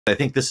I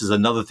think this is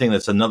another thing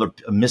that's another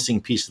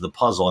missing piece of the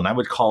puzzle. And I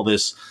would call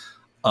this,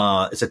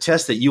 it's a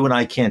test that you and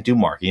I can't do,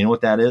 Mark. You know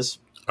what that is?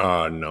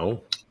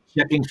 No.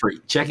 Checking for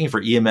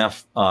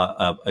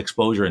EMF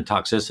exposure and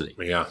toxicity.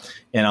 Yeah.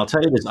 And I'll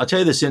tell you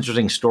this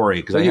interesting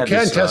story, because you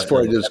can test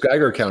for it. There's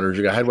Geiger counters.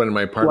 I had one in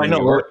my apartment.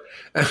 Well,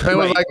 I know. I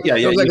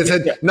was like, it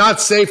said, not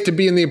safe to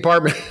be in the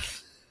apartment.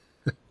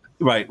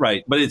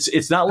 Right. But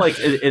it's not like,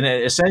 and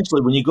essentially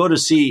when you go to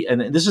see,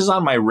 and this is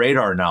on my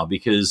radar now,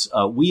 because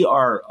we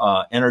are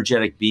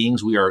energetic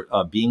beings. We are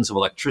beings of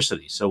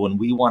electricity. So when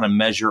we want to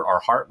measure our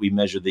heart, we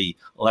measure the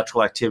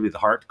electrical activity of the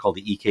heart, called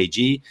the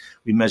EKG.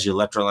 We measure the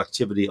electrical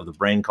activity of the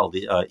brain, called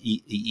the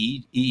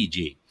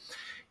EEG.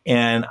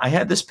 And I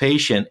had this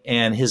patient,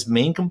 and his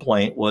main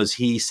complaint was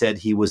he said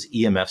he was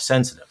EMF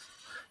sensitive.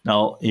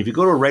 Now, if you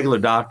go to a regular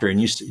doctor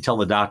and you tell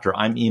the doctor,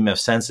 I'm EMF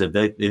sensitive,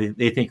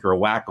 they think you're a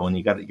wacko, and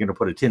you're going to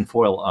put a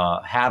tinfoil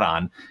hat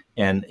on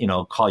and,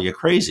 call you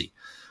crazy.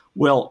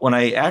 Well, when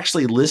I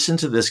actually listened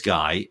to this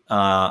guy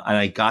and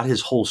I got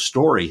his whole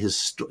story,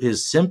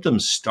 his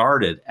symptoms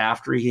started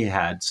after he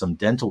had some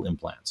dental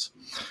implants.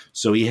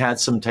 So he had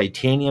some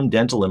titanium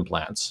dental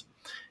implants,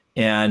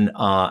 and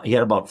he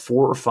had about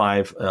 4 or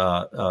 5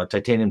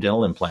 titanium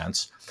dental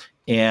implants.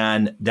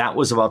 And that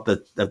was about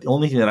the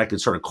only thing that I could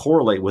sort of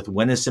correlate with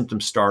when his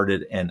symptoms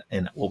started and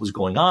what was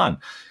going on.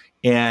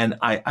 And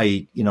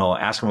I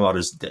asked him about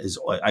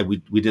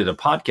we did a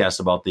podcast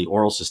about the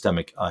oral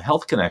systemic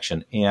health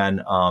connection.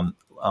 And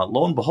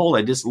lo and behold,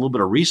 I did a little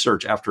bit of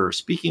research after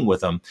speaking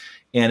with him.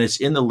 And it's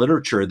in the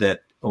literature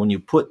that when you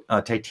put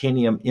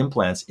titanium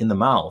implants in the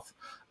mouth,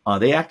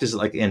 they act as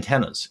like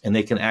antennas, and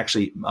they can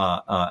actually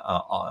augment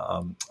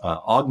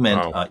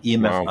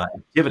EMF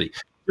activity.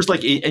 Just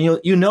like, and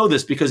you know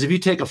this because if you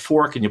take a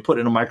fork and you put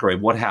it in a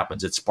microwave, what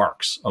happens? It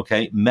sparks.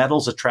 Okay,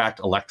 metals attract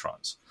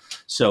electrons,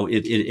 so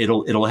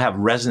it'll have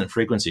resonant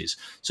frequencies.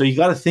 So you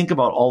got to think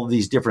about all of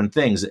these different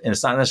things, and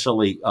it's not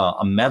necessarily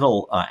a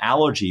metal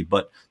allergy,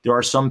 but there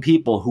are some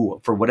people who,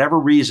 for whatever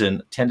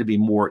reason, tend to be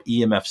more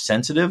EMF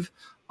sensitive,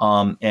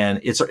 and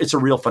it's a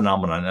real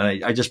phenomenon.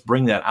 And I just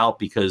bring that out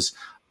because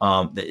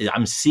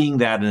I'm seeing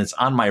that, and it's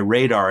on my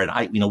radar.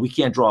 And we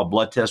can't draw a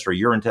blood test or a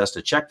urine test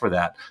to check for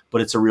that,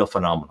 but it's a real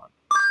phenomenon.